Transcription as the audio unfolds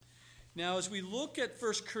Now, as we look at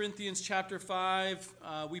 1 Corinthians chapter 5,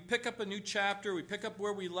 we pick up a new chapter. We pick up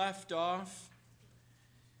where we left off.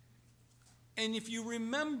 And if you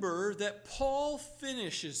remember that Paul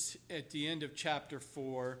finishes at the end of chapter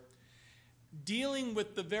 4 dealing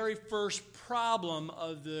with the very first problem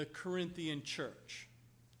of the Corinthian church.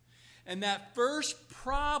 And that first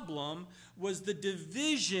problem was the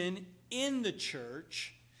division in the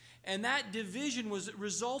church. And that division was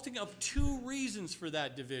resulting of two reasons for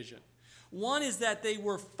that division. One is that they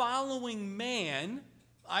were following man.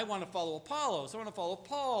 I want to follow Apollos. I want to follow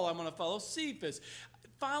Paul. I want to follow Cephas.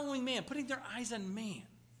 Following man, putting their eyes on man.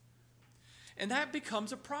 And that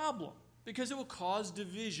becomes a problem because it will cause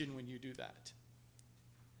division when you do that.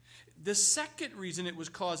 The second reason it was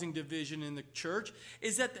causing division in the church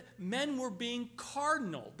is that men were being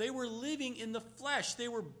carnal. They were living in the flesh. They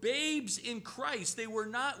were babes in Christ. They were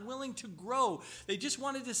not willing to grow. They just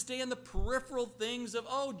wanted to stay in the peripheral things of,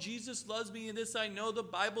 oh, Jesus loves me and this I know, the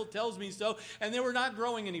Bible tells me so. And they were not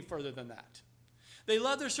growing any further than that. They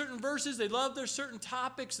love their certain verses, they love their certain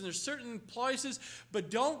topics, and there's certain places,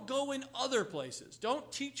 but don't go in other places. Don't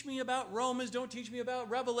teach me about Romans, don't teach me about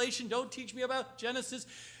Revelation, don't teach me about Genesis.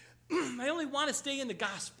 I only want to stay in the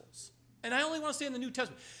Gospels, and I only want to stay in the New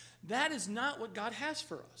Testament. That is not what God has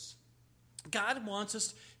for us. God wants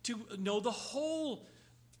us to know the whole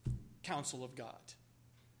counsel of God.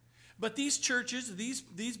 But these churches,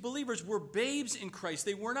 these believers were babes in Christ.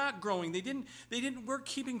 They were not growing. They weren't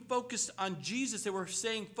keeping focused on Jesus. They were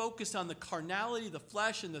staying focused on the carnality, the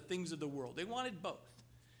flesh, and the things of the world. They wanted both.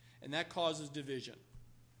 And that causes division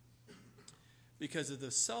because of the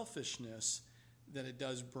selfishness that it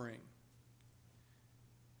does bring.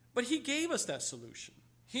 But he gave us that solution.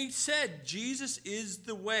 He said Jesus is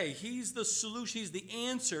the way. He's the solution. He's the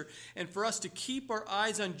answer. And for us to keep our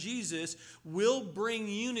eyes on Jesus will bring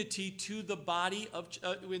unity to the body of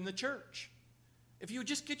in the church. If you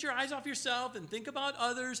just get your eyes off yourself and think about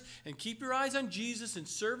others and keep your eyes on Jesus and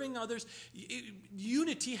serving others,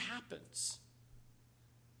 unity happens.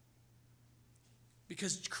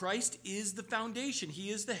 Because Christ is the foundation.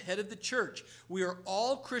 He is the head of the church. We are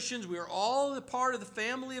all Christians. We are all a part of the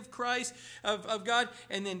family of Christ, of God.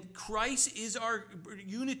 And then Christ is our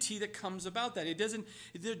unity that comes about that.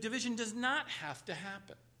 The division does not have to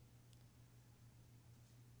happen.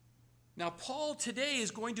 Now, Paul today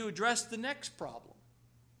is going to address the next problem.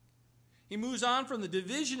 He moves on from the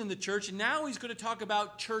division in the church, and now he's going to talk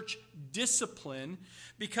about church discipline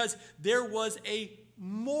because there was a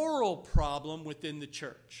moral problem within the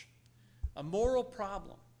church. A moral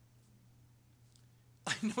problem.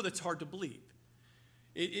 I know that's hard to believe.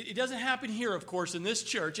 It doesn't happen here, of course, in this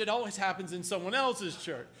church. It always happens in someone else's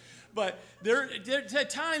church. But at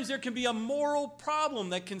times there can be a moral problem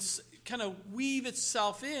that can kind of weave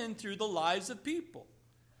itself in through the lives of people.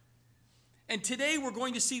 And today we're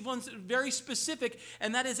going to see one very specific,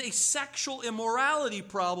 and that is a sexual immorality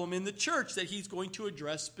problem in the church that he's going to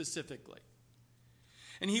address specifically.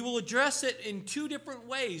 And he will address it in two different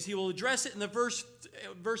ways. He will address it in the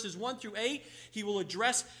verses 1 through 8. He will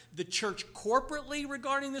address the church corporately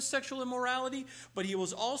regarding this sexual immorality, but he will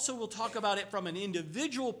talk about it from an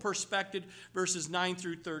individual perspective, verses 9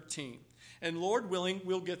 through 13. And Lord willing,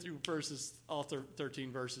 we'll get through all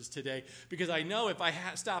 13 verses today, because I know if I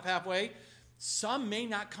stop halfway, some may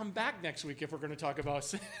not come back next week if we're going to talk about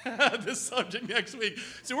this subject next week.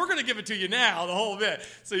 So we're going to give it to you now, the whole bit,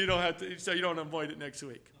 so you don't avoid it next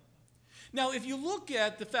week. Now, if you look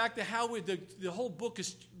at the fact that how the whole book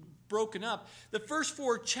is broken up, the first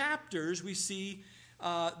 4 chapters we see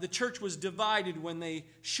the church was divided when they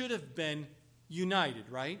should have been united,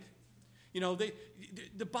 right? You know,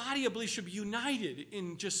 the body of believers should be united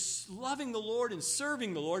in just loving the Lord and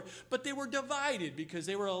serving the Lord, but they were divided because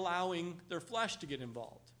they were allowing their flesh to get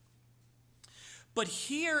involved. But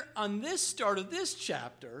here on this start of this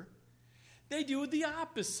chapter, they do the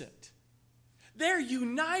opposite. They're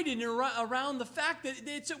united around the fact that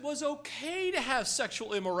it was okay to have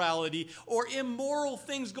sexual immorality or immoral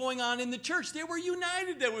things going on in the church. They were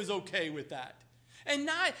united that it was okay with that and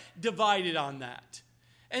not divided on that.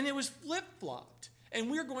 And it was flip-flopped. And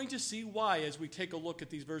we're going to see why as we take a look at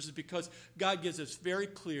these verses, because God gives us very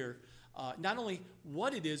clear not only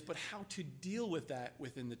what it is, but how to deal with that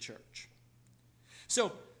within the church.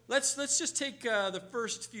 So let's just take the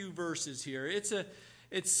first few verses here. It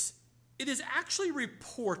is actually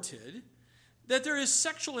reported that there is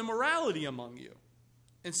sexual immorality among you.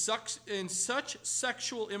 And such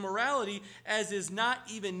sexual immorality as is not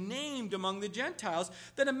even named among the Gentiles,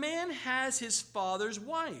 that a man has his father's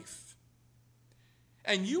wife.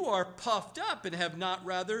 And you are puffed up and have not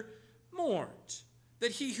rather mourned.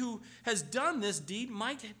 that he who has done this deed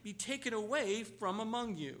might be taken away from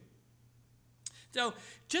among you. So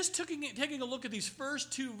just taking a look at these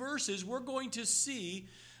first two verses, we're going to see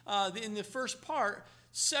in the first part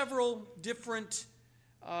several different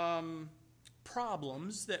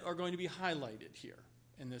problems that are going to be highlighted here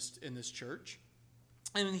in this church.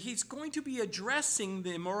 And he's going to be addressing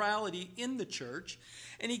the immorality in the church,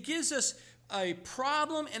 and he gives us a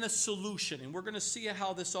problem and a solution, and we're going to see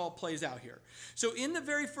how this all plays out here. So in the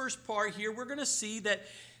very first part here, we're going to see that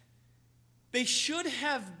they should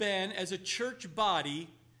have been, as a church body,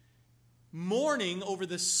 mourning over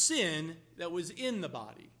the sin that was in the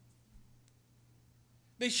body.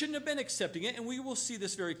 They shouldn't have been accepting it, and we will see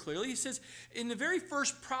this very clearly. He says, in the very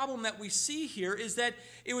first problem that we see here is that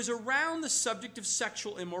it was around the subject of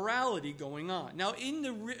sexual immorality going on. Now, in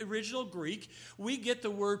the original Greek, we get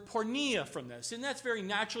the word porneia from this, and that's very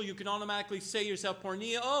natural. You can automatically say to yourself,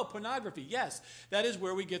 porneia, oh, pornography. Yes, that is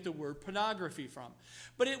where we get the word pornography from.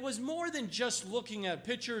 But it was more than just looking at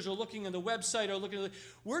pictures or looking at the website or looking at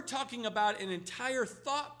we're talking about an entire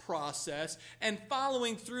thought process and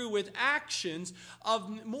following through with actions of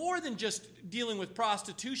more than just dealing with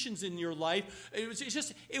prostitutions in your life.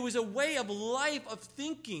 It was a way of life, of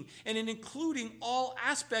thinking, and in including all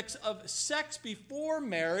aspects of sex before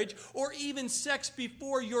marriage or even sex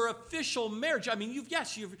before your official marriage. I mean,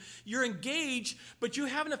 you're engaged, but you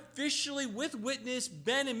haven't officially, with witness,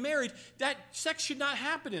 been married. That sex should not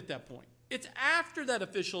happen at that point. It's after that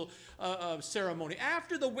official ceremony,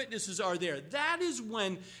 after the witnesses are there. That is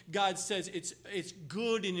when God says it's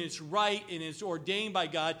good and it's right and it's ordained by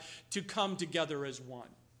God to come together as one.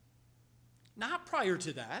 Not prior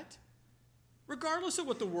to that. Regardless of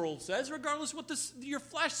what the world says, regardless of what your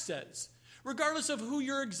flesh says, regardless of who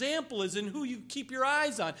your example is and who you keep your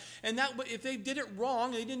eyes on. And that if they did it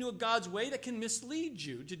wrong, they didn't do it God's way, that can mislead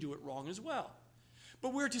you to do it wrong as well.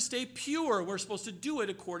 But we're to stay pure. We're supposed to do it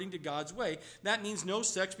according to God's way. That means no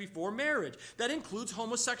sex before marriage. That includes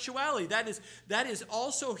homosexuality. That is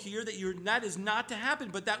also here that is not to happen,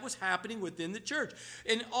 but that was happening within the church.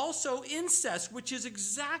 And also incest, which is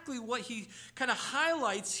exactly what he kind of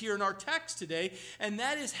highlights here in our text today, and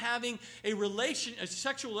that is having a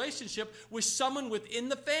sexual relationship with someone within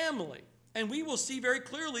the family. And we will see very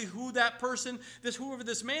clearly who that person, whoever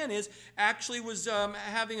this man is, actually was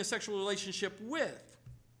having a sexual relationship with.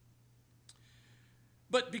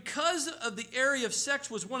 But because of the area of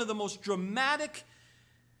sex was one of the most dramatic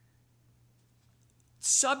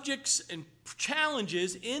subjects and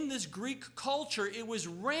challenges in this Greek culture, it was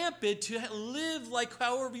rampant to live like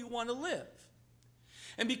however you want to live.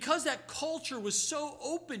 And because that culture was so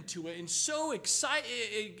open to it and so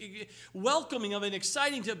welcoming of it and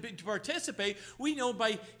exciting to participate, we know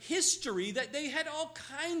by history that they had all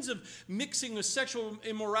kinds of mixing of sexual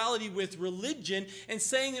immorality with religion and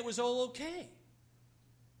saying it was all okay.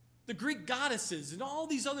 The Greek goddesses and all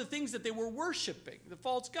these other things that they were worshiping, the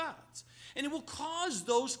false gods. And it will cause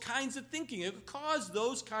those kinds of thinking. It will cause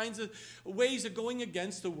those kinds of ways of going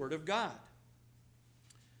against the Word of God.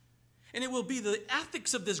 And it will be the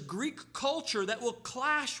ethics of this Greek culture that will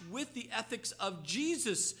clash with the ethics of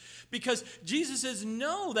Jesus. Because Jesus says,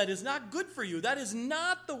 no, that is not good for you. That is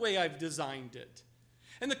not the way I've designed it.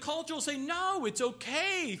 And the culture will say, no, it's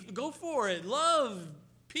okay. Go for it. Love,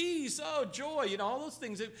 peace, joy, all those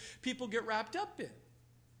things that people get wrapped up in.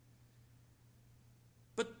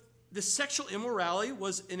 But the sexual immorality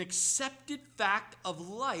was an accepted fact of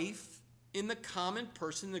life in the common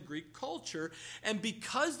person in the Greek culture. And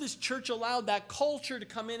because this church allowed that culture to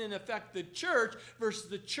come in and affect the church versus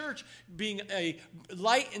the church being a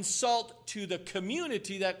light and salt to the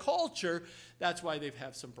community, that culture, that's why they've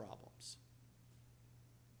had some problems.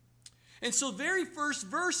 And so very first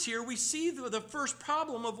verse here, we see the first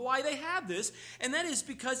problem of why they have this, and that is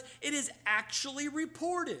because it is actually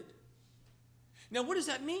reported. Now, what does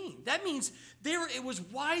that mean? That means it was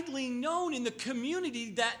widely known in the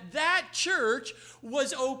community that church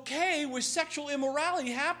was okay with sexual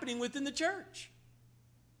immorality happening within the church.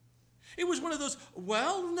 It was one of those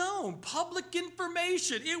well-known public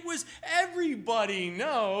information. It was everybody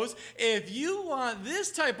knows if you want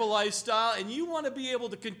this type of lifestyle and you want to be able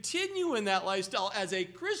to continue in that lifestyle as a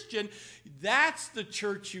Christian, that's the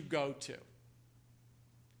church you go to.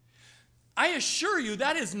 I assure you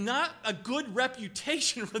that is not a good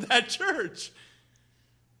reputation for that church.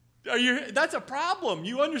 That's a problem.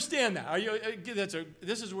 You understand that.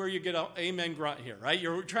 This is where you get an amen grunt here, right?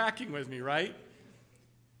 You're tracking with me, right?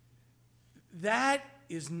 That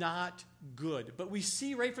is not good. But we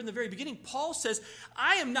see right from the very beginning, Paul says,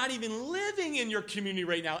 I am not even living in your community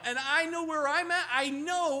right now, and I know where I'm at. I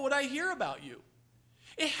know what I hear about you.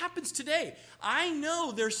 It happens today. I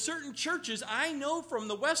know there's certain churches, I know from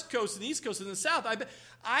the West Coast and the East Coast and the South.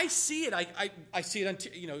 I see it. I see it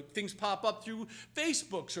on, things pop up through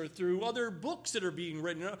Facebooks or through other books that are being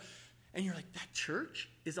written. And you're like, that church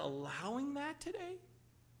is allowing that today?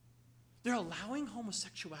 They're allowing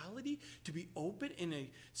homosexuality to be open in a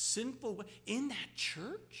sinful way in that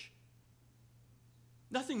church?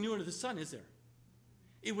 Nothing new under the sun, is there?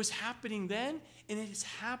 It was happening then, and it is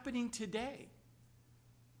happening today.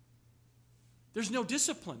 There's no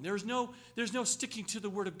discipline. There's no sticking to the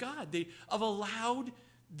Word of God. They have allowed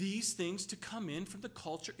these things to come in from the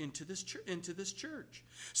culture into this church.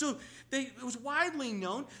 So it was widely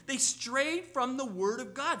known. They strayed from the Word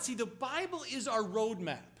of God. See, the Bible is our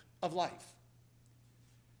roadmap of life.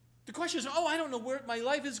 The question is, I don't know where my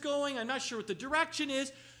life is going. I'm not sure what the direction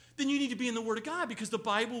is. Then you need to be in the Word of God because the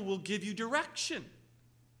Bible will give you direction.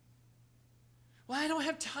 Well, I don't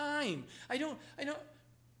have time. I don't.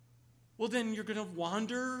 Well, then you're going to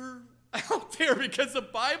wander out there because the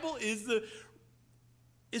Bible is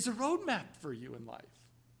a roadmap for you in life.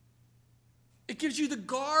 It gives you the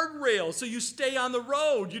guardrail so you stay on the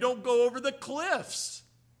road. You don't go over the cliffs.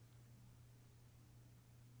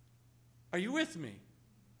 Are you with me?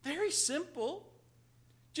 Very simple.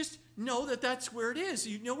 Just know that that's where it is.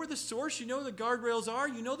 You know where the source, you know where the guardrails are,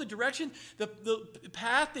 you know the direction. The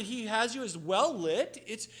path that he has you is well lit.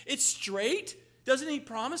 It's straight. Doesn't he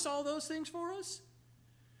promise all those things for us?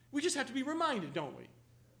 We just have to be reminded, don't we?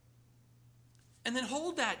 And then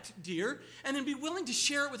hold that dear, and then be willing to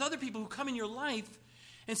share it with other people who come in your life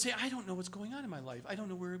and say, I don't know what's going on in my life. I don't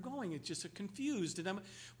know where I'm going. It's just confused. And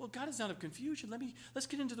God is not of confusion. Let's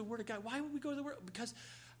get into the Word of God. Why would we go to the Word? Because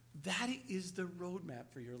that is the roadmap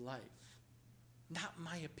for your life. Not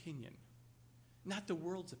my opinion. Not the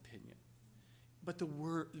world's opinion. But the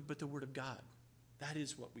Word of God. That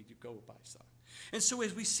is what we go by, son. And so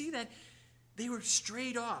as we see that, they were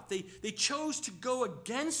strayed off. They chose to go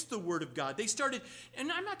against the Word of God. They started,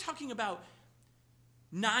 and I'm not talking about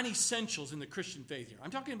non-essentials in the Christian faith here.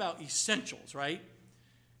 I'm talking about essentials, right?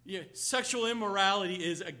 Yeah, sexual immorality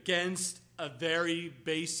is against a very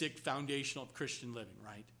basic foundational of Christian living,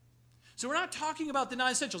 right? So we're not talking about the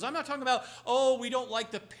non-essentials. I'm not talking about, we don't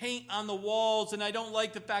like the paint on the walls, and I don't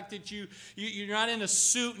like the fact that you're not in a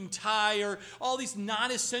suit and tie, or all these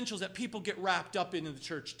non-essentials that people get wrapped up in the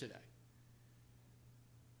church today.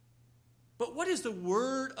 But what does the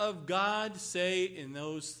Word of God say in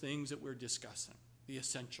those things that we're discussing? The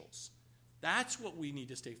essentials. That's what we need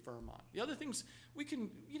to stay firm on. The other things, we can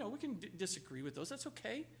disagree with those. That's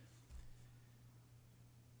okay.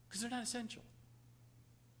 Because they're not essential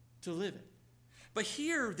to live it. But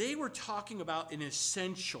here, they were talking about an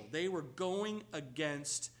essential. They were going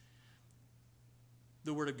against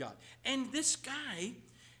the Word of God. And this guy,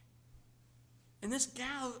 and this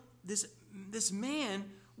gal, this man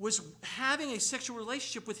was having a sexual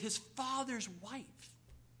relationship with his father's wife.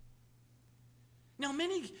 Now,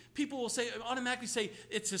 many people will automatically say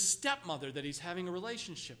it's his stepmother that he's having a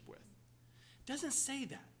relationship with. It doesn't say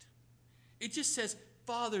that. It just says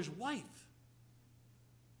father's wife.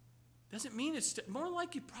 Doesn't mean it's more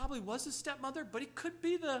like it probably was his stepmother, but it could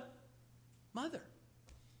be the mother.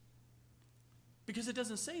 Because it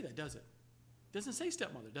doesn't say that, does it? It doesn't say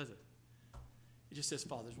stepmother, does it? It just says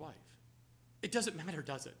father's wife. It doesn't matter,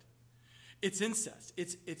 does it? It's incest.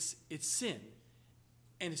 It's sin.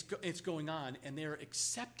 And it's going on, and they're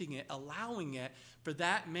accepting it, allowing it for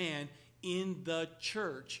that man in the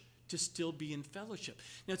church to still be in fellowship.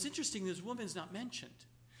 Now, it's interesting this woman's not mentioned,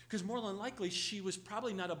 because more than likely she was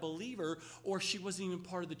probably not a believer, or she wasn't even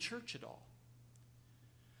part of the church at all.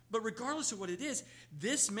 But regardless of what it is,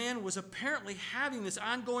 this man was apparently having this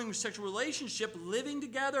ongoing sexual relationship, living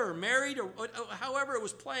together or married or however it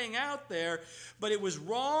was playing out there. But it was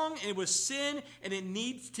wrong, and it was sin, and it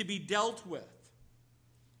needs to be dealt with.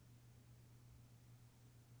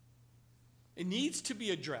 It needs to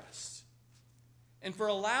be addressed. And for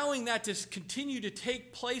allowing that to continue to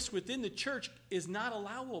take place within the church is not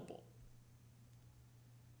allowable.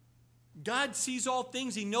 God sees all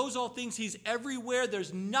things. He knows all things. He's everywhere.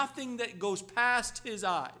 There's nothing that goes past his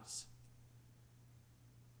eyes.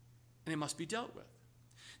 And it must be dealt with.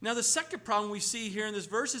 Now, the second problem we see here in this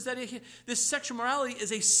verse is that this sexual morality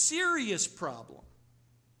is a serious problem.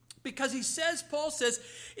 Because Paul says,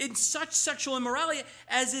 in such sexual immorality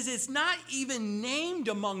as is, it's not even named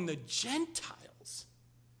among the Gentiles.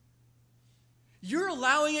 You're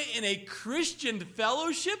allowing it in a Christian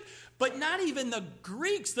fellowship, but not even the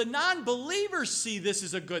Greeks, the non-believers, see this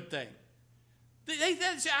as a good thing.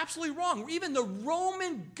 That's absolutely wrong. Even the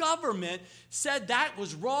Roman government said that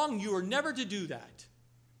was wrong. You are never to do that.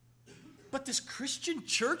 But this Christian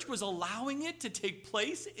church was allowing it to take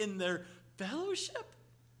place in their fellowship?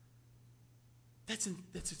 That's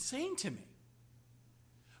insane to me.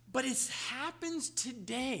 But it happens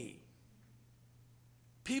today.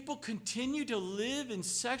 People continue to live in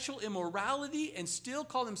sexual immorality and still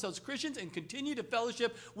call themselves Christians and continue to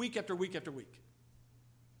fellowship week after week after week.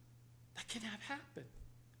 That cannot happen.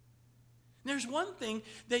 There's one thing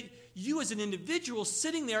that you as an individual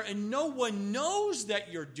sitting there and no one knows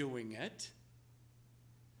that you're doing it,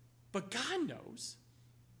 but God knows.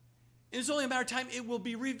 And it's only a matter of time it will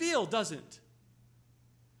be revealed, doesn't it?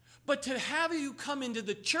 But to have you come into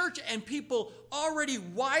the church and people already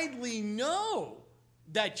widely know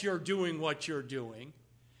that you're doing what you're doing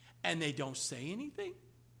and they don't say anything,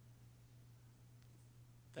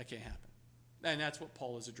 that can't happen. And that's what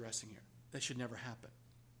Paul is addressing here. That should never happen.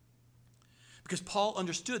 Because Paul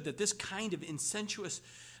understood that this kind of incestuous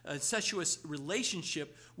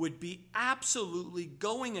relationship would be absolutely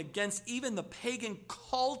going against even the pagan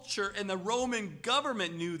culture, and the Roman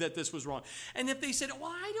government knew that this was wrong. And if they said,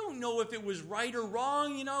 well, I don't know if it was right or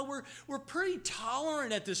wrong, we're pretty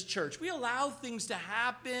tolerant at this church. We allow things to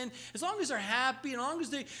happen as long as they're happy, as long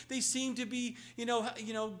as they seem to be,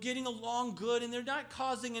 getting along good and they're not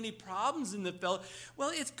causing any problems in the fellowship.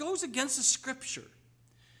 Well, it goes against the scripture.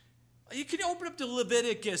 You can open up to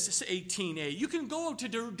Leviticus 18a. You can go to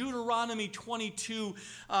Deuteronomy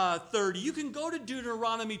 22:30. You can go to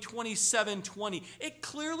Deuteronomy 27:20. It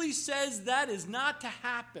clearly says that is not to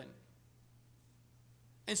happen.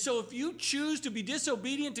 And so if you choose to be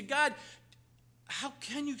disobedient to God, how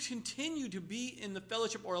can you continue to be in the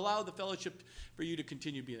fellowship or allow the fellowship for you to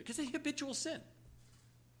continue being there? Because it's a habitual sin.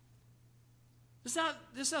 It's not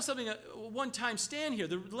something, a one-time stand here.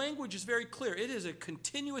 The language is very clear. It is a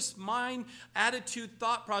continuous mind, attitude,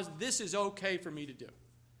 thought process. This is okay for me to do.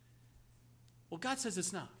 Well, God says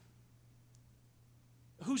it's not.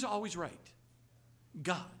 Who's always right?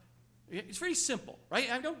 God. It's very simple, right?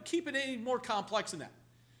 I don't keep it any more complex than that.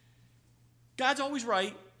 God's always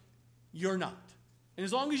right. You're not. And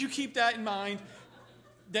as long as you keep that in mind,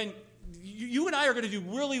 then you and I are going to do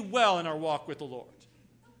really well in our walk with the Lord.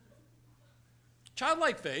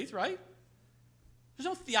 Childlike faith, right? There's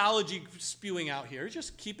no theology spewing out here.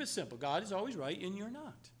 Just keep it simple. God is always right and you're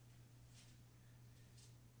not.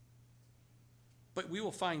 But we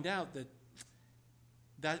will find out that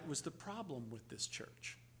that was the problem with this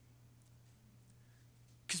church.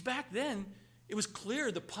 Because back then, it was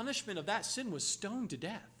clear the punishment of that sin was stoned to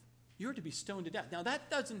death. You were to be stoned to death. Now,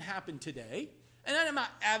 that doesn't happen today. And I'm not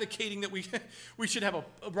advocating that we should have a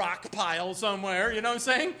rock pile somewhere, you know what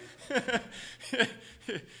I'm saying?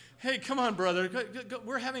 Hey, come on, brother.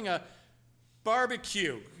 We're having a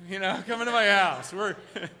barbecue, come into my house.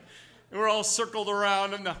 We're all circled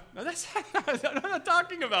around. No, I'm not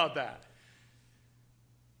talking about that.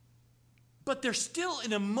 But there's still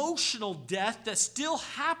an emotional death that still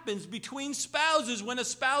happens between spouses when a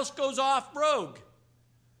spouse goes off rogue.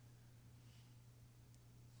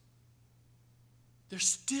 There's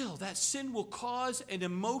still, that sin will cause an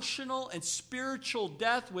emotional and spiritual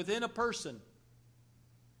death within a person.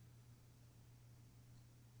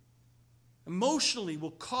 Emotionally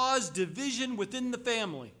will cause division within the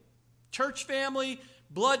family. Church family,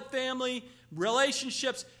 blood family,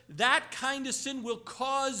 relationships, that kind of sin will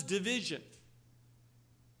cause division.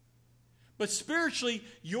 But spiritually,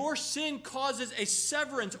 your sin causes a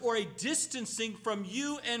severance or a distancing from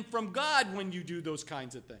you and from God when you do those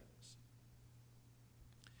kinds of things.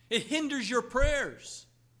 It hinders your prayers.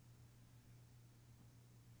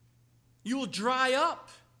 You will dry up.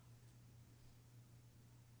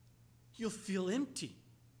 You'll feel empty.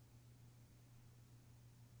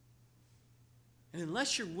 And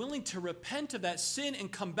unless you're willing to repent of that sin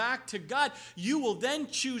and come back to God, you will then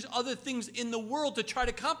choose other things in the world to try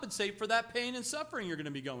to compensate for that pain and suffering you're going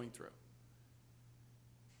to be going through.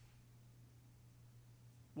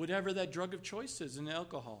 Whatever that drug of choice is, an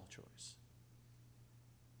alcohol choice.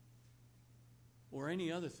 Or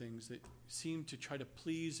any other things that seem to try to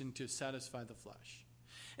please and to satisfy the flesh.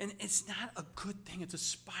 And it's not a good thing. It's a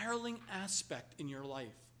spiraling aspect in your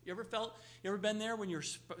life. You ever been there when you're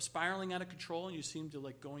spiraling out of control and you seem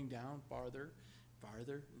to going down farther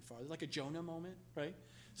and farther, like a Jonah moment, right?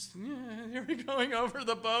 Here we're going over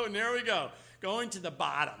the boat, and there we go, going to the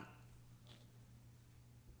bottom.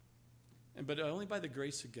 But only by the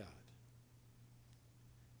grace of God.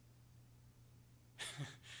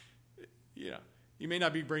 You may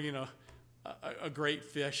not be bringing a great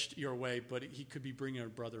fish your way, but he could be bringing a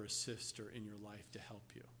brother or sister in your life to help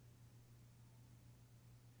you,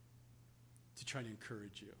 to try to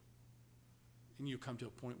encourage you. And you'll come to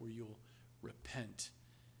a point where you'll repent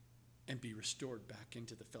and be restored back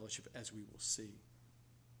into the fellowship, as we will see.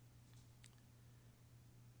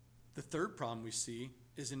 The third problem we see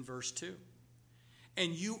is in verse 2.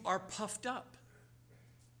 And you are puffed up,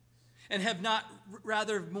 and have not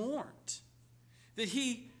rather mourned, that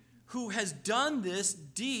he who has done this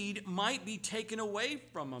deed might be taken away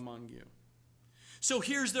from among you. So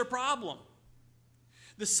here's their problem.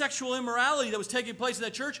 The sexual immorality that was taking place in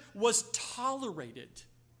that church was tolerated.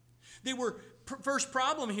 First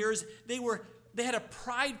problem here is they had a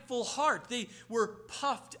prideful heart. They were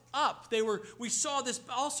puffed up. We saw this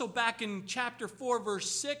also back in chapter 4, verse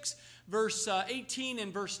 6, verse 18,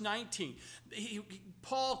 and verse 19.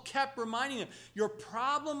 Paul kept reminding them, your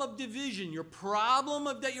problem of division, your problem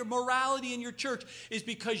of your morality in your church is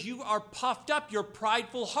because you are puffed up, your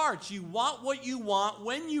prideful hearts. You want what you want,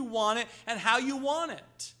 when you want it, and how you want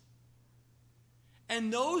it.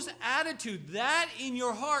 And those attitudes, that in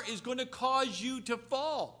your heart is going to cause you to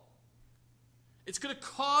fall. It's going to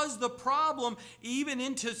cause the problem even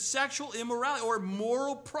into sexual immorality or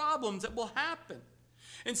moral problems that will happen.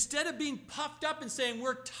 Instead of being puffed up and saying,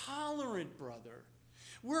 we're tolerant, brother.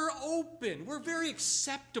 We're open. We're very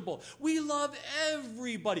acceptable. We love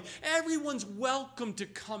everybody. Everyone's welcome to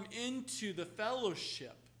come into the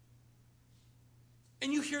fellowship.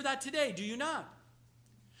 And you hear that today, do you not?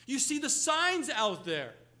 You see the signs out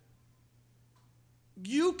there.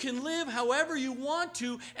 You can live however you want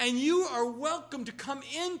to, and you are welcome to come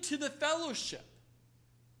into the fellowship.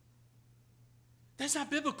 That's not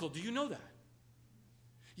biblical. Do you know that?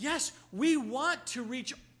 Yes, we want to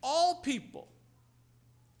reach all people.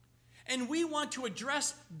 And we want to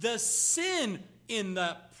address the sin in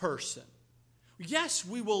that person. Yes,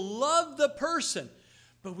 we will love the person,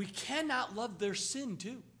 but we cannot love their sin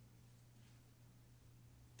too.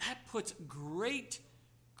 That puts great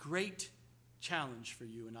challenge for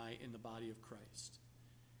you and I in the body of Christ.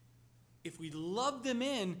 If we love them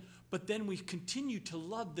in, but then we continue to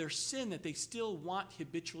love their sin that they still want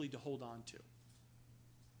habitually to hold on to.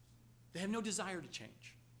 They have no desire to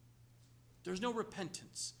change. There's no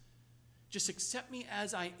repentance. Just accept me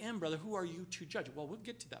as I am, brother. Who are you to judge? Well, we'll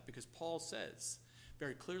get to that because Paul says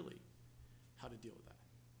very clearly how to deal with that.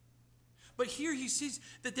 But here he sees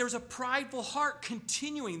that there's a prideful heart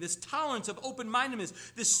continuing, this tolerance of open-mindedness,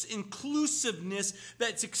 this inclusiveness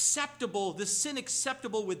that's acceptable, this sin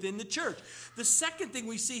acceptable within the church. The second thing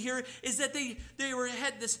we see here is that they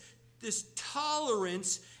had this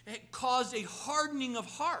tolerance that caused a hardening of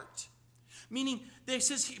heart. Meaning,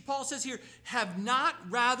 Paul says here, have not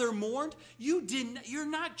rather mourned. You're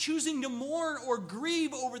not choosing to mourn or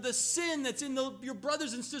grieve over the sin that's in your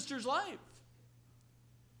brothers and sisters' life.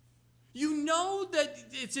 You know that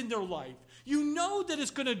it's in their life. You know that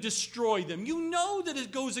it's going to destroy them. You know that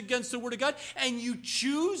it goes against the Word of God. And you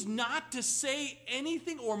choose not to say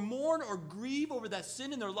anything or mourn or grieve over that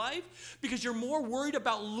sin in their life because you're more worried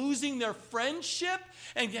about losing their friendship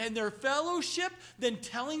and their fellowship than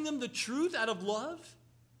telling them the truth out of love.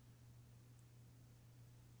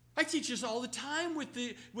 I teach this all the time with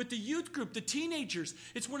the youth group, the teenagers.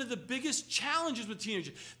 It's one of the biggest challenges with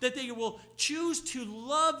teenagers, that they will choose to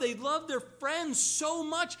love. They love their friends so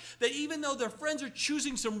much that even though their friends are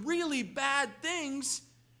choosing some really bad things,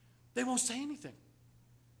 they won't say anything.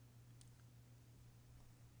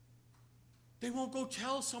 They won't go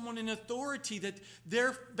tell someone in authority that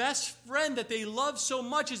their best friend that they love so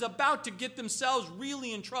much is about to get themselves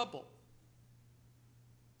really in trouble.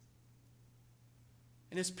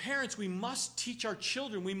 And as parents, we must teach our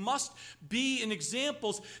children. We must be in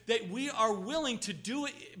examples that we are willing to do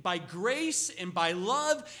it by grace and by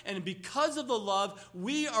love. And because of the love,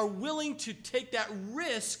 we are willing to take that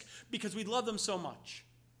risk because we love them so much.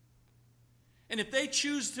 And if they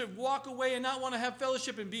choose to walk away and not want to have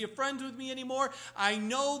fellowship and be a friend with me anymore, I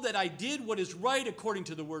know that I did what is right according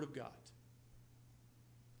to the Word of God.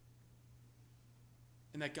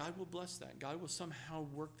 And that God will bless that. God will somehow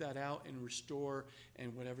work that out and restore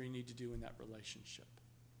and whatever you need to do in that relationship.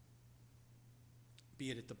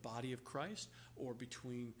 Be it at the body of Christ or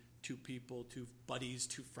between two people, two buddies,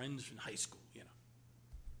 two friends from high school,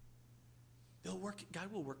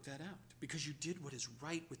 God will work that out because you did what is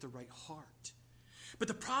right with the right heart. But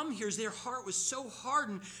the problem here is their heart was so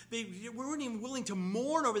hardened, they weren't even willing to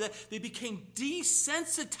mourn over that. They became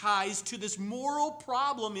desensitized to this moral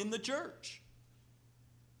problem in the church.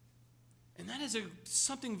 And that is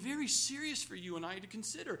something very serious for you and I to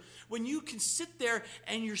consider. When you can sit there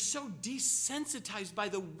and you're so desensitized by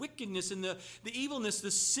the wickedness and the evilness, the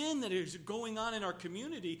sin that is going on in our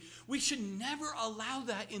community, we should never allow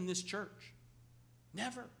that in this church.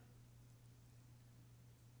 Never.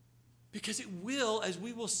 Because it will, as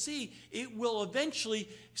we will see, it will eventually,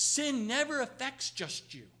 sin never affects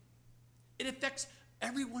just you. It affects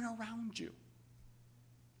everyone around you.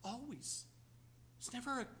 Always. It's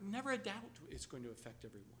never a doubt it's going to affect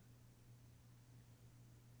everyone.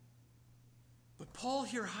 But Paul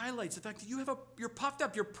here highlights the fact that you're puffed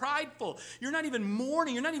up, you're prideful, you're not even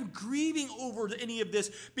mourning, you're not even grieving over any of this,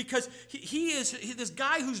 because this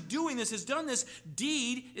guy who's doing this has done this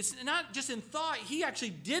deed. It's not just in thought, he actually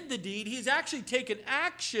did the deed, he's actually taken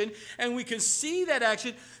action, and we can see that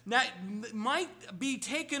action that might be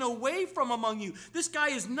taken away from among you. This guy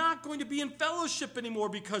is not going to be in fellowship anymore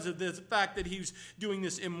because of the fact that he's doing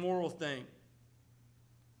this immoral thing.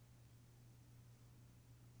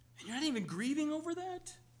 And you're not even grieving over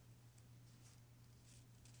that?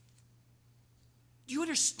 Do you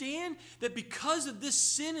understand that because of this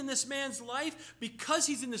sin in this man's life, because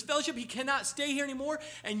he's in this fellowship, he cannot stay here anymore,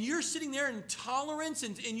 and you're sitting there in tolerance,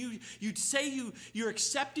 and you'd say you're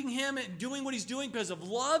accepting him and doing what he's doing because of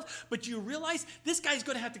love, but you realize this guy's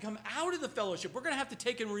going to have to come out of the fellowship. We're going to have to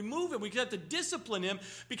take and remove him. We have to discipline him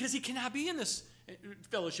because he cannot be in this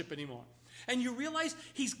fellowship anymore. And you realize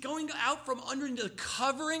he's going out from under the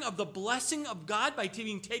covering of the blessing of God by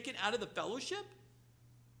being taken out of the fellowship?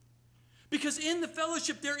 Because in the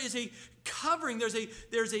fellowship there is a covering, there's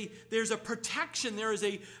a protection, there is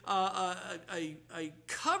a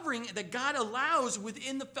covering that God allows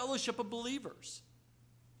within the fellowship of believers.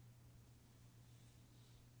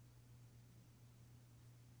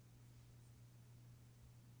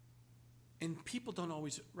 And people don't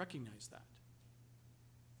always recognize that.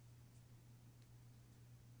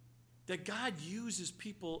 That God uses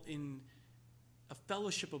people in a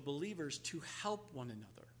fellowship of believers to help one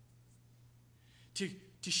another,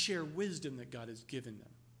 to share wisdom that God has given them,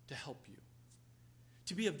 to help you,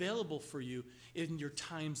 to be available for you in your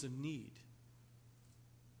times of need,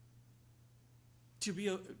 to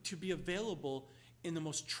be available in the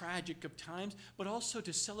most tragic of times, but also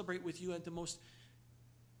to celebrate with you at the most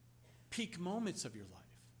peak moments of your life.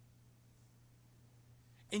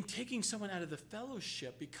 In taking someone out of the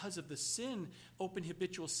fellowship because of the sin, open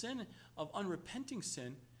habitual sin of unrepenting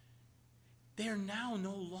sin, they are now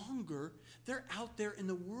no longer, they're out there in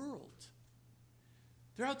the world.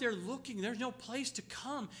 They're out there looking. There's no place to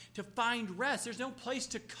come to find rest. There's no place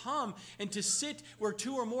to come and to sit where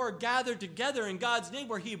two or more are gathered together in God's name,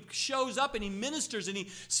 where he shows up and he ministers and his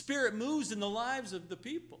Spirit moves in the lives of the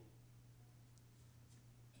people.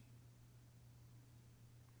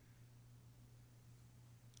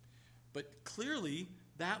 But clearly,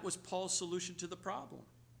 that was Paul's solution to the problem.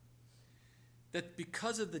 That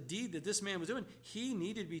because of the deed that this man was doing, he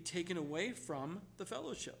needed to be taken away from the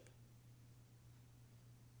fellowship.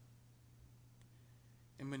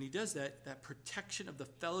 And when he does that, that protection of the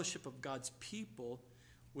fellowship of God's people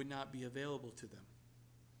would not be available to them.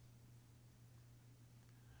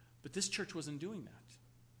 But this church wasn't doing that.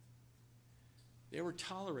 They were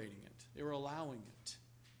tolerating it. They were allowing it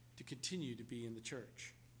to continue to be in the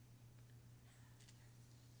church.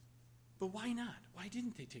 But why not? Why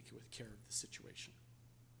didn't they take care of the situation?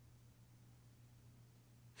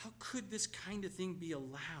 How could this kind of thing be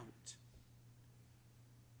allowed?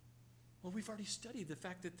 Well, we've already studied the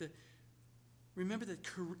fact that remember that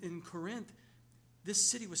in Corinth, this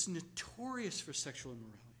city was notorious for sexual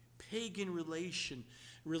immorality, pagan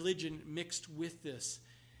religion mixed with this.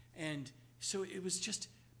 And so it's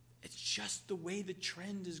just the way the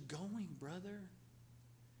trend is going, brother.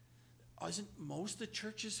 Isn't most of the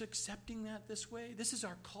churches accepting that this way? This is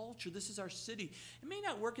our culture. This is our city. It may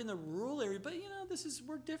not work in the rural area, but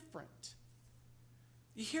we're different.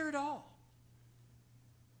 You hear it all.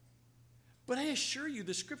 But I assure you,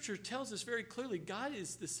 the scripture tells us very clearly, God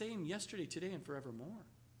is the same yesterday, today, and forevermore.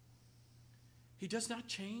 He does not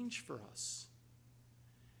change for us.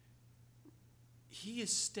 He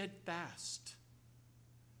is steadfast.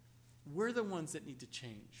 We're the ones that need to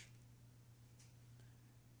change.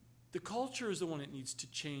 The culture is the one that needs to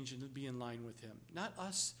change and be in line with him. Not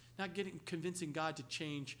us, not convincing God to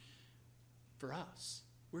change for us.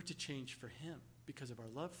 We're to change for him because of our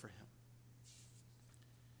love for him.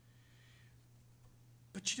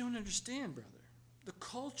 But you don't understand, brother. The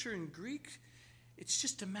culture in Greek, it's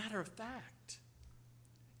just a matter of fact.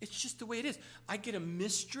 It's just the way it is. I get a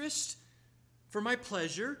mistress for my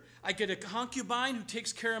pleasure. I get a concubine who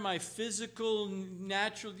takes care of my physical,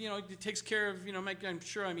 natural, takes care of, I'm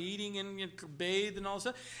sure I'm eating and bathe and all that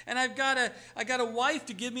stuff. And I got a wife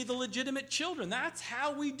to give me the legitimate children. That's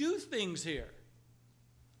how we do things here.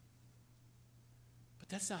 But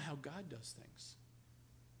that's not how God does things.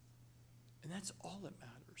 And that's all that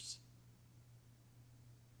matters.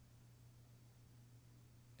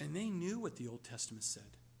 And they knew what the Old Testament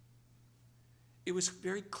said. It was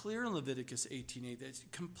very clear in Leviticus 18:8 that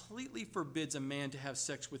it completely forbids a man to have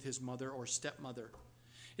sex with his mother or stepmother.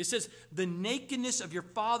 It says, the nakedness of your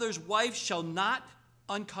father's wife shall not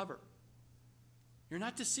uncover. You're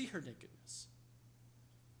not to see her nakedness.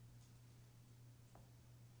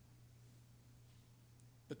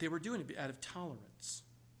 But they were doing it out of tolerance.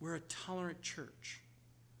 We're a tolerant church.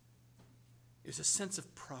 It's a sense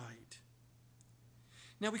of pride.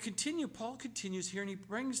 Now Paul continues here, and he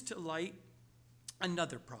brings to light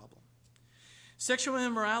another problem. Sexual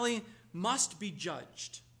immorality must be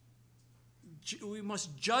judged. We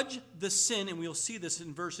must judge the sin, and we'll see this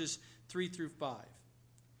in verses 3 through 5.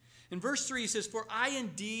 In verse 3, he says, for I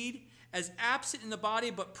indeed, as absent in the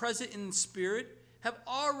body but present in the spirit, have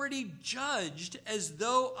already judged as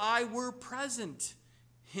though I were present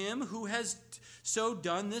him who has so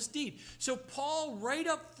done this deed. So Paul right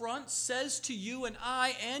up front says to you and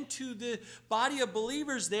I and to the body of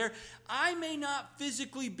believers there, I may not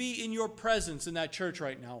physically be in your presence in that church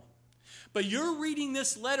right now, but you're reading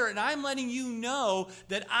this letter and I'm letting you know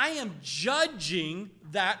that I am judging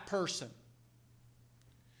that person.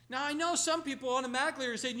 Now I know some people automatically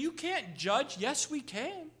are saying, you can't judge. Yes, we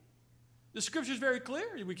can. The scripture is very clear,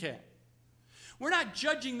 we can. We're not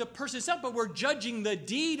judging the person itself, but we're judging the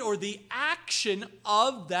deed or the action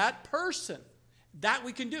of that person. That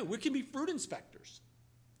we can do. We can be fruit inspectors.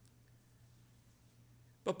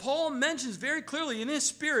 But Paul mentions very clearly in his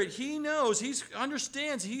spirit, he knows, he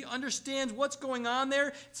understands what's going on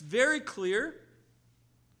there. It's very clear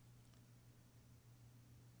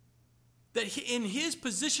that in his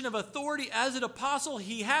position of authority as an apostle,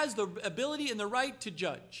 he has the ability and the right to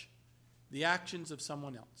judge the actions of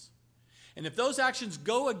someone else. And if those actions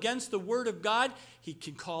go against the word of God, he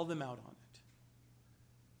can call them out on it.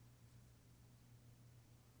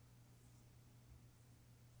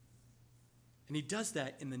 And he does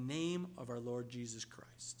that in the name of our Lord Jesus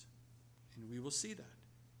Christ. And we will see that.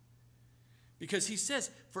 Because he says,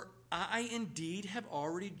 for I indeed have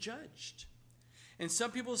already judged. And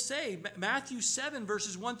some people say, Matthew 7,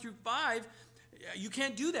 verses 1 through 5, you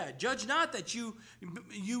can't do that. Judge not that you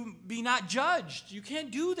be not judged. You can't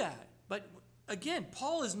do that. But again,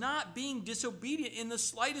 Paul is not being disobedient in the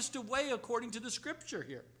slightest of way according to the scripture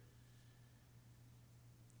here.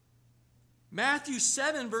 Matthew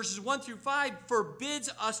 7, verses 1 through 5, forbids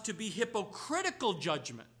us to be hypocritical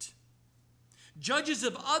judgment. Judges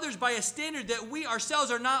of others by a standard that we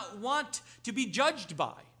ourselves are not want to be judged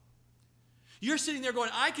by. You're sitting there going,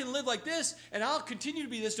 I can live like this, and I'll continue to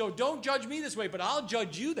be this. So don't judge me this way, but I'll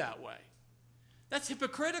judge you that way. That's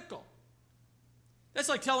hypocritical. That's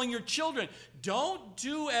like telling your children, don't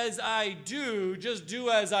do as I do, just do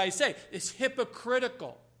as I say. It's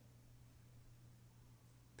hypocritical.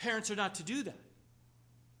 Parents are not to do that.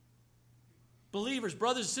 Believers,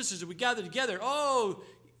 brothers and sisters, we gather together. Oh,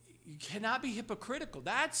 you cannot be hypocritical.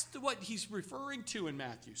 That's what he's referring to in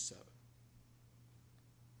Matthew 7.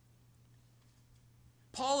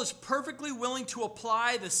 Paul is perfectly willing to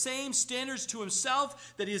apply the same standards to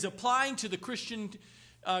himself that he is applying to the Corinthian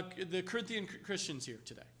Christians here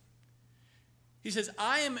today. He says,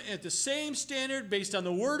 I am at the same standard based on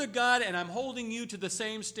the Word of God, and I'm holding you to the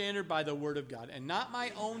same standard by the Word of God. And not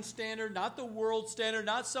my own standard, not the world standard,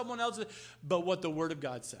 not someone else's, but what the Word of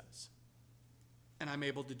God says. And I'm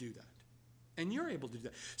able to do that. And you're able to do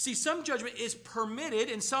that. See, some judgment is permitted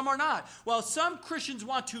and some are not. While some Christians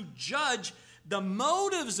want to judge the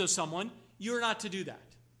motives of someone, you're not to do that.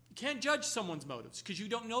 You can't judge someone's motives because you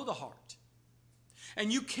don't know the heart.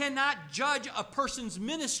 And you cannot judge a person's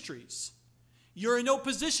ministries. You're in no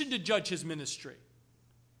position to judge his ministry.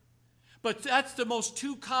 But that's the most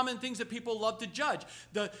two common things that people love to judge.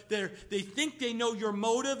 They think they know your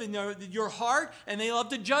motive and your heart, and they love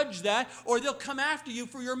to judge that, or they'll come after you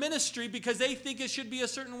for your ministry because they think it should be a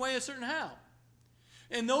certain way, a certain how.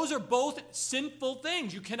 And those are both sinful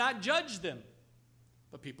things. You cannot judge them,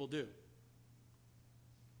 but people do.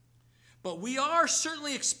 But we are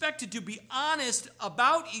certainly expected to be honest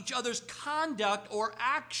about each other's conduct or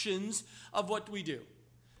actions of what we do.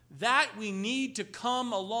 That we need to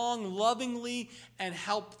come along lovingly and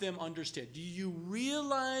help them understand. Do you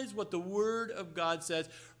realize what the Word of God says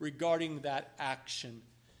regarding that action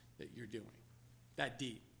that you're doing, that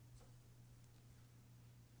deed?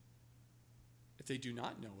 If they do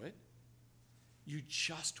not know it, you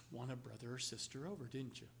just won a brother or sister over,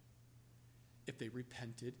 didn't you? If they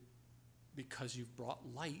repented, because you've brought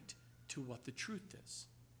light to what the truth is.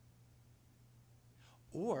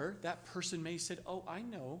 Or that person may have said, oh, I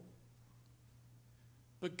know,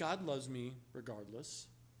 but God loves me regardless.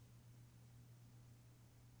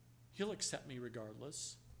 He'll accept me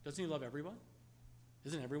regardless. Doesn't he love everyone?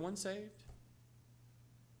 Isn't everyone saved?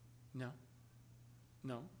 No.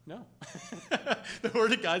 No. The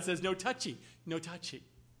Word of God says no touchy. No touchy.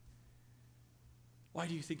 Why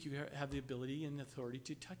do you think you have the ability and authority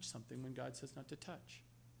to touch something when God says not to touch?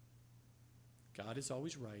 God is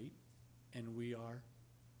always right, and we are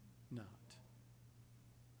not.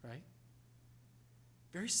 Right?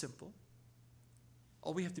 Very simple.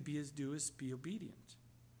 All we have to do is be obedient.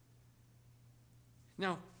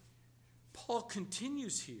 Now, Paul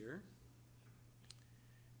continues here.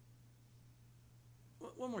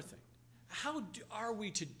 One more thing. How are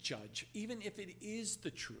we to judge, even if it is the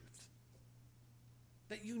truth?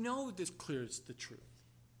 That you know this clear is the truth.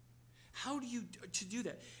 How do you to do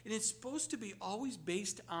that? And it's supposed to be always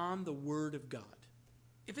based on the Word of God.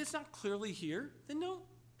 If it's not clearly here, then no,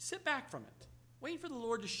 sit back from it. Wait for the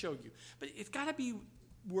Lord to show you. But it's got to be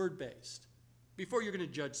word-based before you're going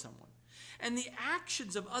to judge someone. And the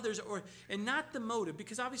actions of others, and not the motive,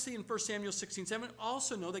 because obviously in 1 Samuel 16:7,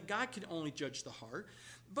 also know that God can only judge the heart.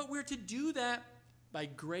 But we're to do that by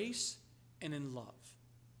grace and in love.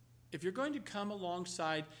 If you're going to come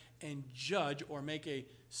alongside and judge or make a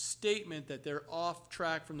statement that they're off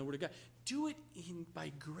track from the Word of God, do it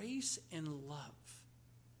by grace and love.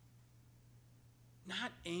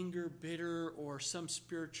 Not anger, bitter, or some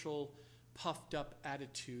spiritual puffed up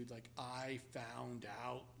attitude like, I found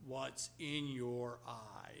out what's in your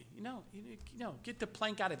eye. Get the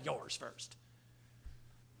plank out of yours first.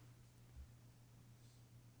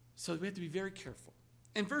 So we have to be very careful.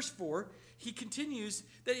 In verse 4, he continues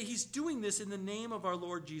that he's doing this in the name of our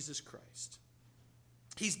Lord Jesus Christ.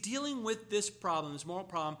 He's dealing with this problem, this moral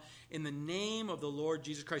problem, in the name of the Lord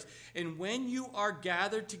Jesus Christ. And when you are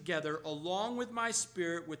gathered together along with my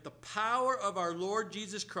Spirit, with the power of our Lord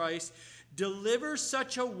Jesus Christ, deliver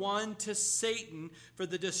such a one to Satan for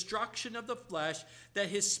the destruction of the flesh, that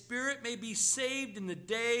his spirit may be saved in the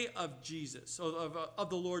day of Jesus, of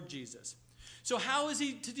the Lord Jesus. So how is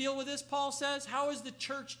he to deal with this, Paul says? How is the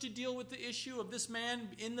church to deal with the issue of this man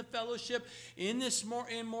in the fellowship, in this more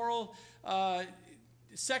immoral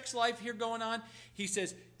sex life here going on? He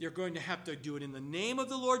says you're going to have to do it in the name of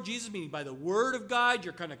the Lord Jesus, meaning by the Word of God.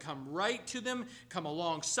 You're going to come right to them, come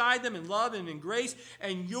alongside them in love and in grace,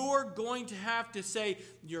 and you're going to have to say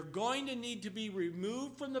you're going to need to be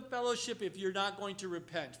removed from the fellowship if you're not going to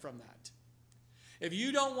repent from that. If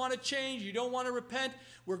you don't want to change, you don't want to repent,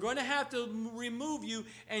 we're going to have to remove you.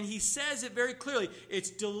 And he says it very clearly.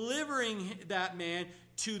 It's delivering that man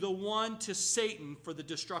to the one, to Satan, for the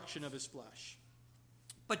destruction of his flesh.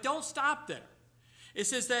 But don't stop there. It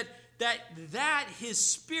says that his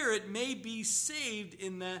spirit may be saved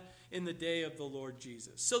in the day of the Lord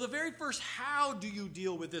Jesus. So the very first, how do you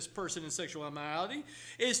deal with this person in sexual immorality,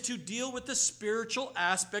 is to deal with the spiritual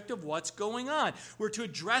aspect of what's going on. We're to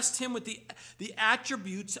address him with the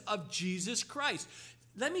attributes of Jesus Christ.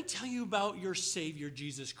 Let me tell you about your Savior,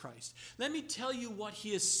 Jesus Christ. Let me tell you what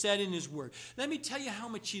he has said in his word. Let me tell you how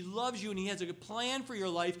much he loves you and he has a good plan for your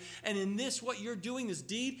life. And in this, what you're doing, this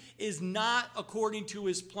deed, is not according to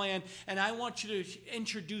his plan. And I want you to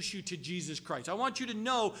introduce you to Jesus Christ. I want you to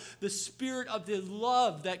know the spirit of the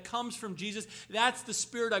love that comes from Jesus. That's the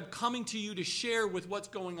spirit I'm coming to you to share with what's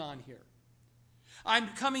going on here. I'm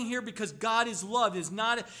coming here because God is love. It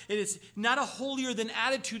is not a holier than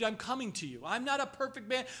attitude. I'm coming to you. I'm not a perfect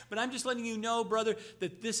man, but I'm just letting you know, brother,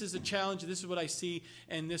 that this is a challenge. This is what I see,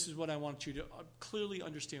 and this is what I want you to clearly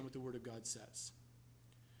understand what the Word of God says.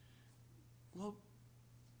 Well,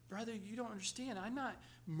 brother, you don't understand. I'm not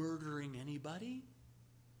murdering anybody.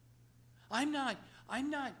 I'm not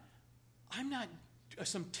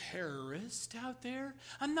some terrorist out there.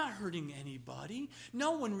 I'm not hurting anybody.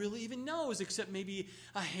 No one really even knows except maybe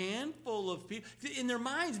a handful of people. In their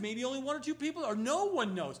minds, maybe only one or two people, or no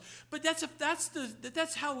one knows. But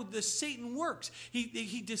that's how the Satan works.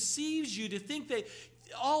 He deceives you to think that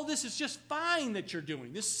all this is just fine that you're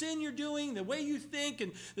doing. The sin you're doing, the way you think,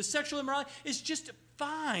 and the sexual immorality is just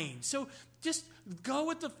fine. So just go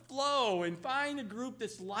with the flow and find a group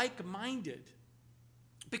that's like-minded,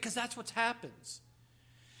 because that's what happens.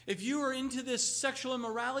 If you are into this sexual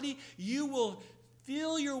immorality, you will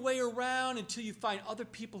feel your way around until you find other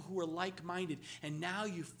people who are like-minded. And now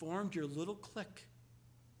you've formed your little clique.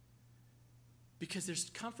 Because there's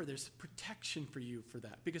comfort, there's protection for you for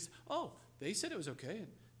that. Because, they said it was okay.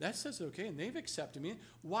 That says okay, and they've accepted me.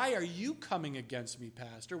 Why are you coming against me,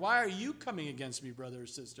 pastor? Why are you coming against me, brother or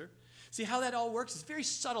sister? See how that all works? It's very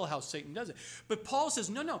subtle how Satan does it. But Paul says,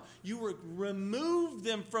 no, you remove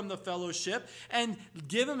them from the fellowship and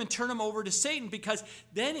give them and turn them over to Satan, because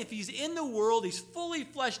then if he's in the world, he's fully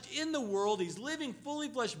fleshed in the world, he's living fully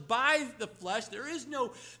fleshed by the flesh, there's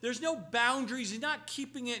no boundaries, he's not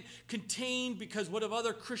keeping it contained because what have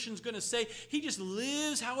other Christians going to say? He just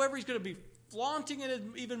lives however he's going to be flaunting it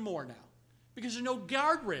even more now because there's no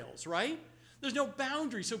guardrails, right? There's no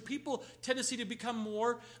boundary. So people tendency to become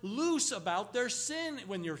more loose about their sin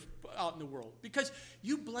when you're out in the world because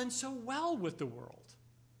you blend so well with the world,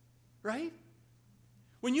 right?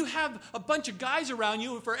 When you have a bunch of guys around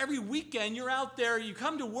you, for every weekend you're out there, you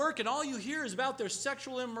come to work and all you hear is about their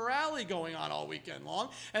sexual immorality going on all weekend long,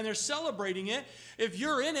 and they're celebrating it. If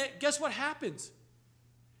you're in it, guess what happens?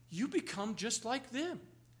 You become just like them.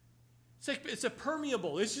 It's a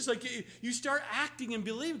permeable. It's just like you start acting and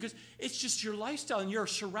believing because it's just your lifestyle and you're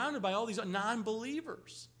surrounded by all these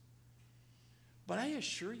non-believers. But I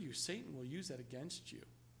assure you, Satan will use that against you.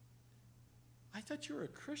 I thought you were a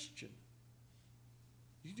Christian.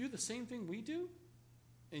 You do the same thing we do?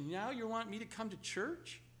 And now you want me to come to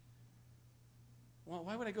church? Well,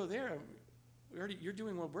 why would I go there? You're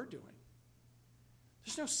doing what we're doing.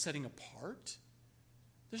 There's no setting apart.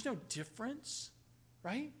 There's no difference,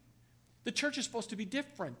 right? The church is supposed to be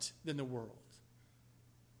different than the world.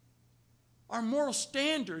 Our moral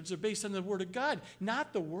standards are based on the Word of God,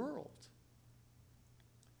 not the world.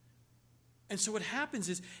 And so what happens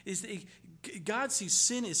is God sees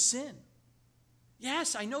sin as sin.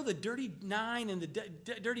 Yes, I know the dirty 9 and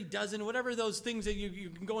the dirty dozen, whatever those things that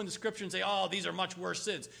you can go into Scripture and say, oh, these are much worse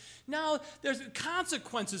sins. Now, there's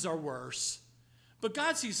consequences are worse, but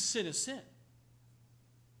God sees sin as sin.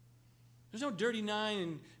 There's no dirty 9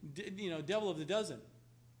 and, devil of the dozen.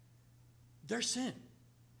 They're sin.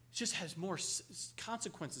 It just has more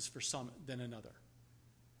consequences for some than another.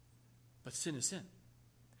 But sin is sin.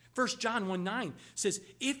 1 John 1:9 says,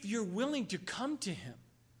 if you're willing to come to him,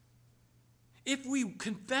 if we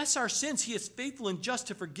confess our sins, he is faithful and just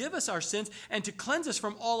to forgive us our sins and to cleanse us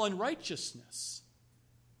from all unrighteousness.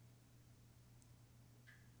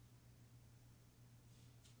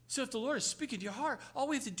 So if the Lord is speaking to your heart, all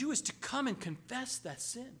we have to do is to come and confess that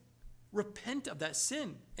sin. Repent of that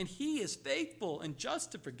sin. And he is faithful and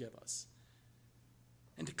just to forgive us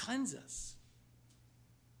and to cleanse us.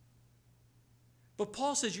 But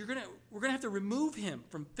Paul says we're going to have to remove him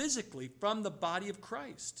physically from the body of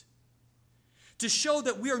Christ to show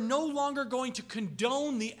that we are no longer going to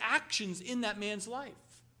condone the actions in that man's life.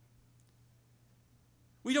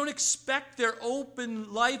 We don't expect their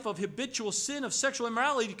open life of habitual sin, of sexual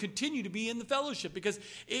immorality to continue to be in the fellowship because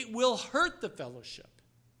it will hurt the fellowship.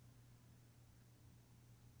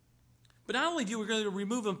 But not only do we going to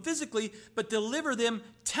remove them physically, but deliver them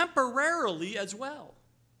temporarily as well.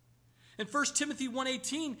 In 1 Timothy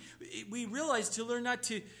 1:18, we realize to learn not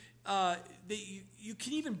to, you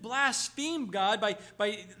can even blaspheme God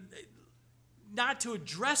by not to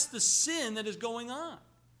address the sin that is going on.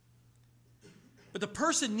 But the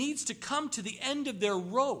person needs to come to the end of their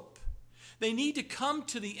rope. They need to come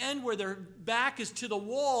to the end where their back is to the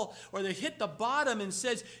wall or they hit the bottom and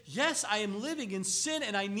says, yes, I am living in sin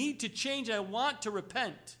and I need to change. I want to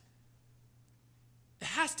repent. It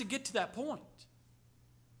has to get to that point.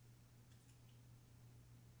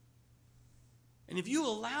 And if you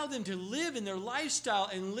allow them to live in their lifestyle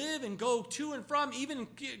and live and go to and from, even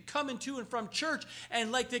coming to and from church,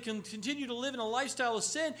 and like they can continue to live in a lifestyle of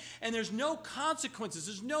sin, and there's no consequences,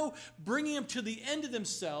 there's no bringing them to the end of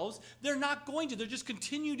themselves, they're not going to. They'll just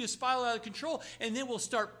continue to spiral out of control, and then will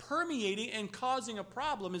start permeating and causing a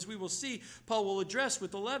problem, as we will see Paul will address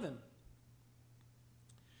with 11.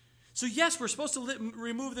 So yes, we're supposed to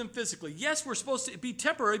remove them physically. Yes, we're supposed to be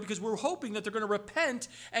temporary because we're hoping that they're going to repent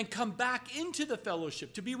and come back into the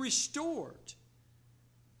fellowship to be restored.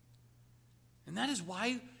 And that is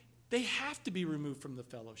why they have to be removed from the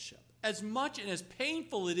fellowship. As much and as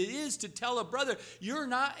painful it is to tell a brother, you're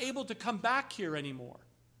not able to come back here anymore.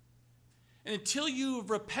 And until you've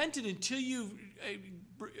repented, until you've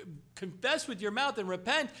confessed with your mouth and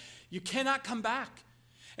repent, you cannot come back.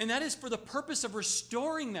 And that is for the purpose of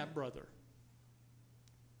restoring that brother.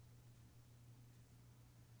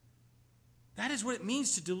 That is what it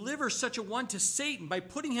means to deliver such a one to Satan by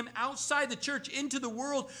putting him outside the church into the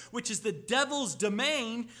world, which is the devil's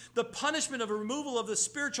domain. The punishment of a removal of the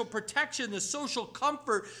spiritual protection, the social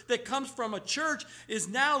comfort that comes from a church is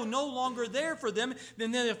now no longer there for them.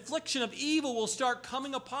 Then the affliction of evil will start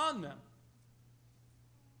coming upon them.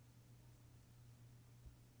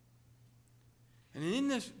 And in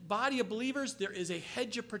this body of believers, there is a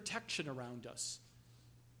hedge of protection around us.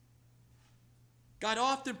 God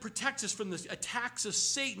often protects us from the attacks of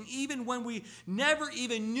Satan, even when we never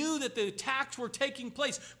even knew that the attacks were taking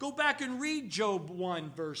place. Go back and read Job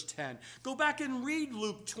 1, verse 10. Go back and read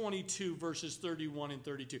Luke 22, verses 31 and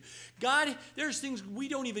 32. God, there's things we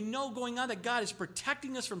don't even know going on, that God is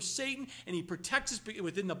protecting us from Satan, and he protects us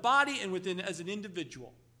within the body and within as an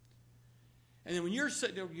individual. And then when you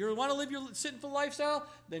want to live your sinful lifestyle,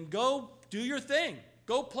 then go do your thing.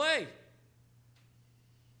 Go play.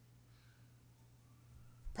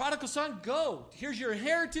 Prodigal son, go. Here's your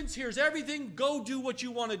inheritance. Here's everything. Go do what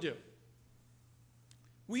you want to do.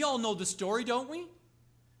 We all know the story, don't we?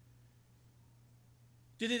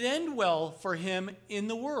 Did it end well for him in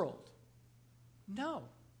the world? No.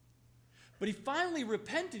 But he finally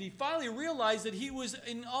repented. He finally realized that he was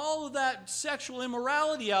in all of that sexual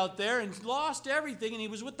immorality out there and lost everything, and he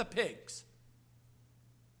was with the pigs.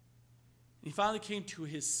 And he finally came to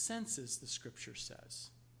his senses, the scripture says.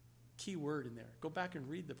 Key word in there. Go back and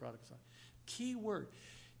read the prodigal son. Key word.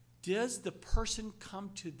 Does the person come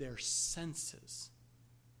to their senses?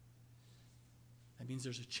 That means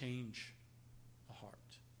there's a change of heart.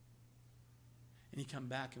 And he come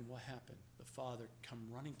back, and what happened? The father come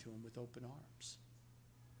running to him with open arms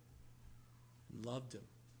and loved him.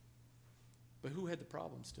 But who had the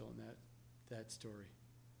problem still in that story?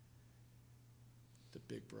 The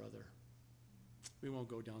big brother. We won't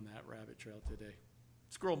go down that rabbit trail today.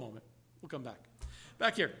 Scroll moment. We'll come back.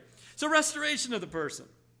 Back here. So restoration of the person.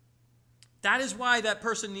 That is why that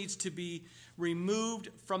person needs to be removed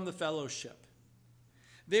from the fellowship.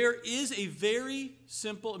 There is a very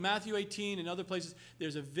simple, Matthew 18 and other places,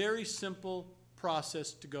 there's a very simple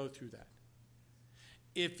process to go through that.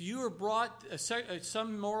 If you are brought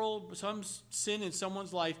some sin in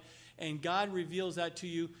someone's life, and God reveals that to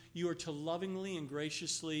you, you are to lovingly and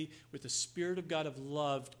graciously, with the Spirit of God of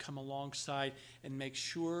love, come alongside and make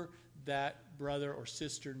sure that brother or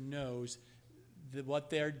sister knows that what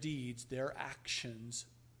their deeds, their actions,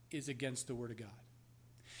 is against the Word of God.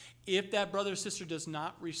 If that brother or sister does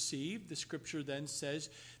not receive, the scripture then says,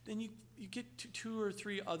 then you get two or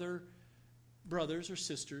three other brothers or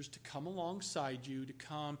sisters to come alongside you, to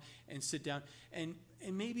come and sit down, and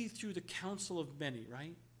maybe through the counsel of many,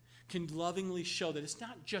 right, can lovingly show that it's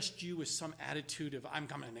not just you with some attitude of, I'm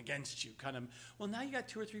coming against you, kind of. Well, now you got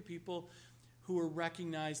two or three people who are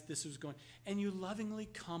recognized this is going, and you lovingly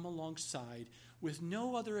come alongside with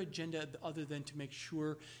no other agenda other than to make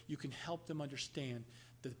sure you can help them understand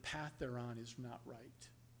the path they're on is not right.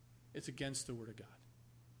 It's against the Word of God.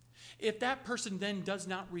 If that person then does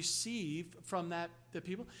not receive from the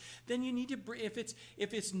people, then you need to, if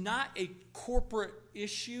it's not a corporate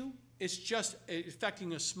issue, it's just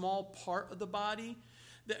affecting a small part of the body,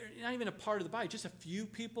 not even a part of the body, just a few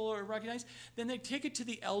people are recognized, then they take it to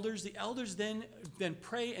the elders. The elders then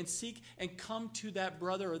pray and seek and come to that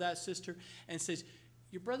brother or that sister and says,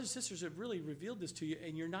 your brothers and sisters have really revealed this to you,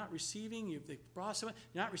 and you're not receiving. They brought someone,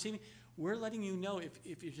 you're not receiving. We're letting you know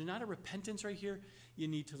if you're not a repentance right here, you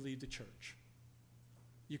need to leave the church.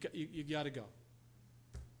 You got to go.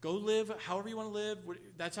 Go live however you want to live.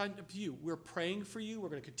 That's up to you. We're praying for you. We're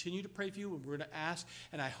going to continue to pray for you, and we're going to ask,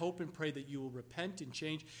 and I hope and pray that you will repent and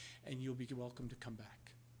change, and you'll be welcome to come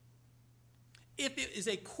back. If it is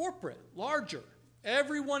a corporate, larger,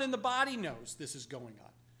 everyone in the body knows this is going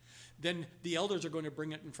on, then the elders are going to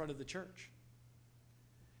bring it in front of the church.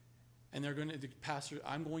 And they're going to, the pastor,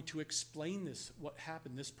 I'm going to explain this, what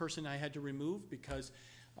happened. This person I had to remove because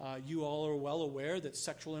you all are well aware that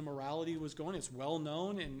sexual immorality was going. It's well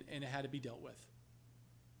known, and it had to be dealt with.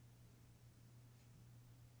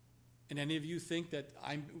 And any of you think that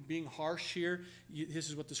I'm being harsh here, this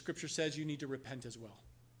is what the scripture says, you need to repent as well.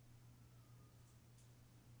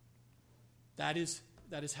 That is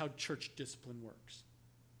how church discipline works.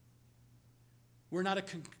 We're not a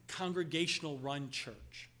congregational run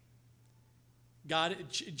church.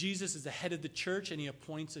 Jesus is the head of the church, and he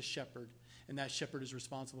appoints a shepherd, and that shepherd is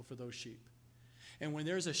responsible for those sheep. And when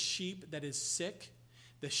there's a sheep that is sick,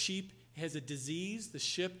 the sheep has a disease,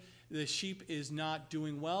 the sheep is not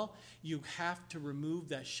doing well, you have to remove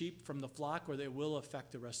that sheep from the flock, or they will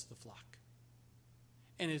affect the rest of the flock.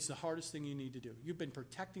 And it's the hardest thing you need to do. You've been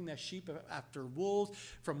protecting that sheep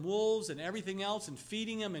from wolves and everything else, and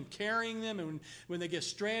feeding them and carrying them. And when they get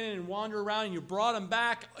stranded and wander around, and you brought them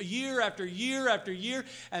back year after year after year,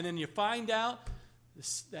 and then you find out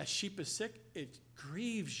that sheep is sick, it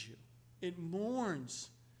grieves you. It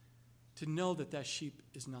mourns to know that sheep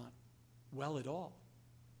is not well at all.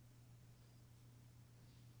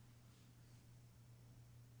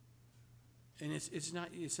 And it's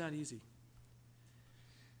not easy.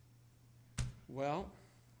 Well,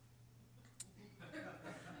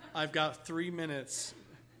 I've got 3 minutes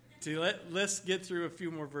to let's get through a few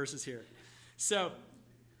more verses here. So,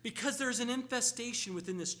 because there's an infestation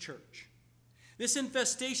within this church. This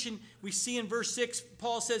infestation we see in verse 6,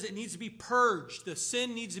 Paul says it needs to be purged. The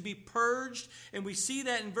sin needs to be purged. And we see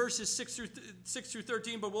that in verses 6 through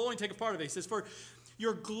 13, but we'll only take a part of it. He says, for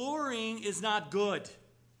your glorying is not good.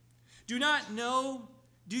 Do you not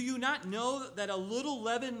know that a little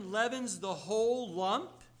leaven leavens the whole lump?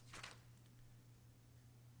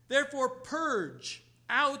 Therefore purge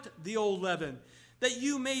out the old leaven, that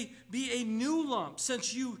you may be a new lump,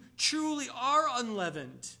 since you truly are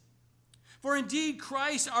unleavened. For indeed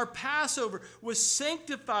Christ, our Passover, was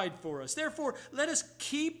sanctified for us. Therefore, let us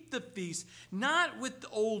keep the feast, not with the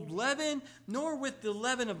old leaven, nor with the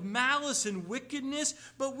leaven of malice and wickedness,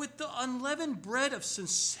 but with the unleavened bread of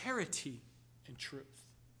sincerity and truth.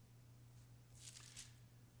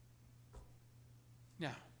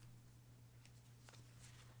 Now,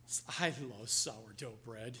 I love sourdough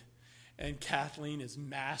bread, and Kathleen is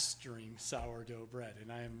mastering sourdough bread,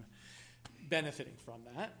 and I am benefiting from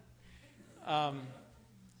that.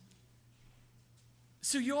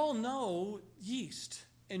 So you all know yeast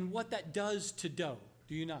and what that does to dough,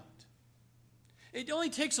 do you not? It only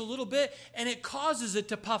takes a little bit, and it causes it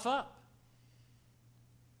to puff up.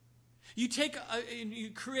 You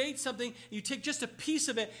create something, you take just a piece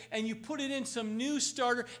of it, and you put it in some new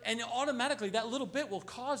starter, and automatically that little bit will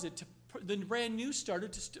cause it the brand new starter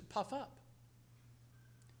to puff up.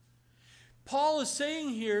 Paul is saying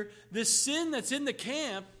here, the sin that's in the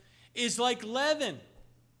camp is like leaven.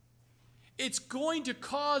 It's going to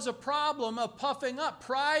cause a problem of puffing up.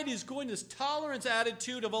 Pride is going to this tolerance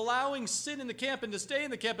attitude of allowing sin in the camp and to stay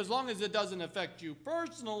in the camp as long as it doesn't affect you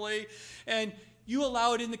personally, and you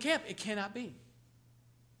allow it in the camp. It cannot be.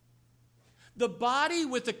 The body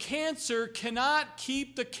with the cancer cannot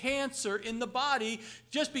keep the cancer in the body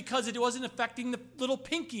just because it wasn't affecting the little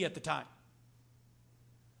pinky at the time.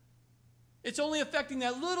 It's only affecting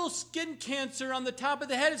that little skin cancer on the top of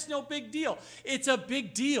the head. It's no big deal. It's a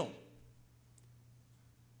big deal.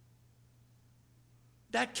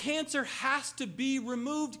 That cancer has to be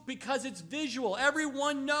removed because it's visual.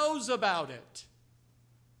 Everyone knows about it.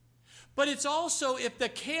 But it's also, if the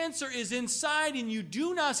cancer is inside and you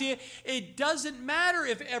do not see it, it doesn't matter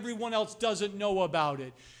if everyone else doesn't know about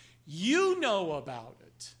it. You know about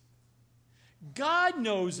it. God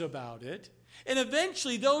knows about it. And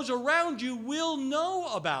eventually those around you will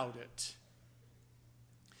know about it.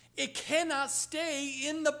 It cannot stay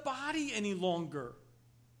in the body any longer.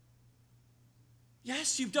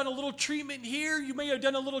 Yes, you've done a little treatment here. You may have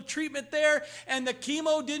done a little treatment there, and the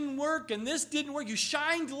chemo didn't work, and this didn't work. You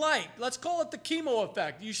shined light. Let's call it the chemo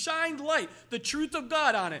effect. You shined light, the truth of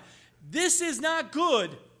God on it. This is not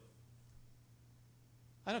good.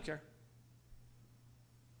 I don't care.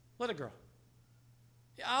 Let it grow.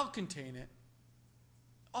 I'll contain it.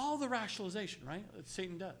 All the rationalization, right? That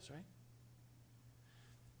Satan does, right?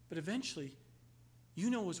 But eventually,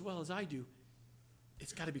 you know as well as I do,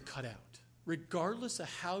 it's got to be cut out. Regardless of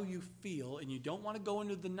how you feel, and you don't want to go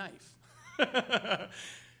into the knife,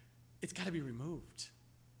 it's got to be removed.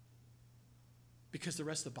 Because the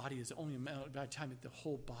rest of the body is only a matter of time that the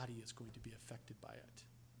whole body is going to be affected by it.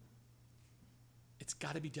 It's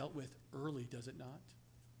got to be dealt with early, does it not?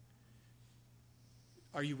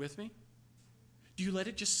 Are you with me? Do you let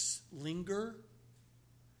it just linger?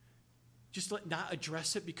 Just not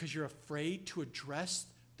address it because you're afraid to address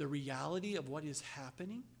the reality of what is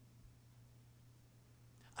happening?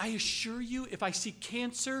 I assure you, if I see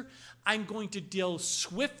cancer, I'm going to deal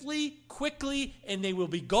swiftly, quickly, and they will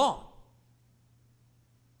be gone.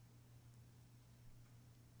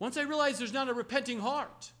 Once I realize there's not a repenting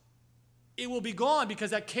heart, it will be gone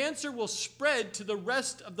because that cancer will spread to the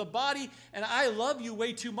rest of the body, and I love you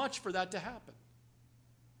way too much for that to happen.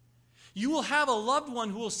 You will have a loved one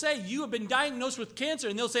who will say, you have been diagnosed with cancer,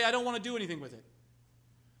 and they'll say, I don't want to do anything with it.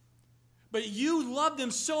 But you love them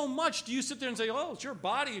so much, do you sit there and say, oh, it's your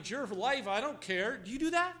body, it's your life, I don't care. Do you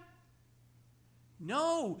do that?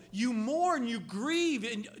 No, you mourn, you grieve.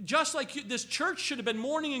 And just like this church should have been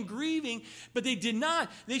mourning and grieving, but they did not.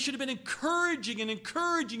 They should have been encouraging.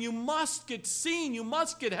 You must get seen. You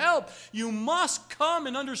must get help. You must come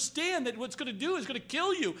and understand that what's going to do is going to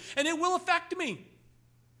kill you, and it will affect me.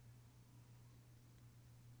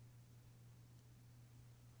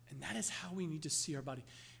 And that is how we need to see our body.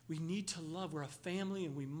 We need to love. We're a family,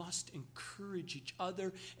 and we must encourage each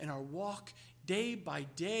other in our walk day by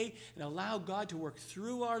day and allow God to work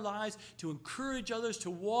through our lives to encourage others to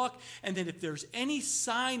walk. And then if there's any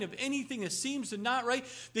sign of anything that seems to not right,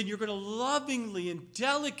 then you're going to lovingly and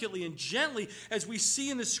delicately and gently, as we see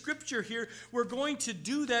in the scripture here, we're going to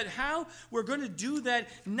do that. How? We're going to do that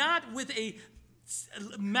not with a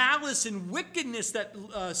malice and wickedness that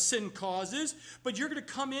sin causes, but you're going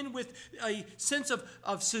to come in with a sense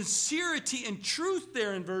of sincerity and truth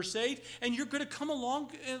there in verse 8, and you're going to come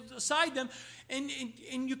alongside them, and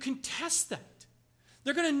you can test that.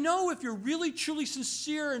 They're going to know if you're really, truly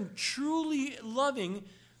sincere and truly loving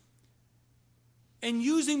and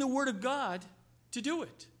using the Word of God to do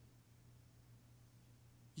it.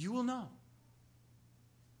 You will know.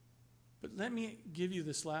 But let me give you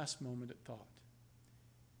this last moment of thought.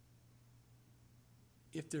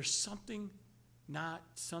 If there's something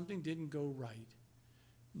didn't go right,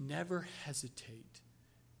 never hesitate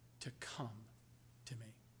to come to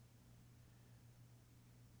me.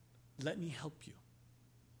 Let me help you.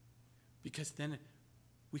 Because then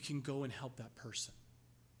we can go and help that person.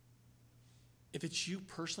 If it's you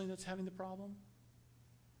personally that's having the problem,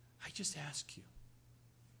 I just ask you.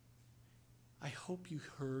 I hope you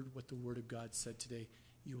heard what the Word of God said today.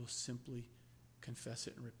 You will simply confess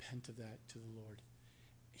it and repent of that to the Lord.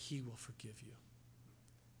 He will forgive you.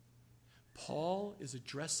 Paul is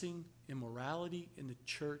addressing immorality in the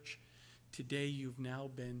church. Today you've now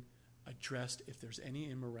been addressed. If there's any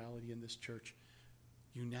immorality in this church,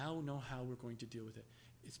 you now know how we're going to deal with it.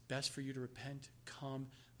 It's best for you to repent. Come,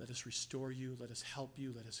 let us restore you. Let us help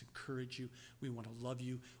you. Let us encourage you. We want to love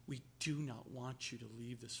you. We do not want you to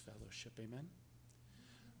leave this fellowship. Amen?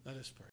 Let us pray.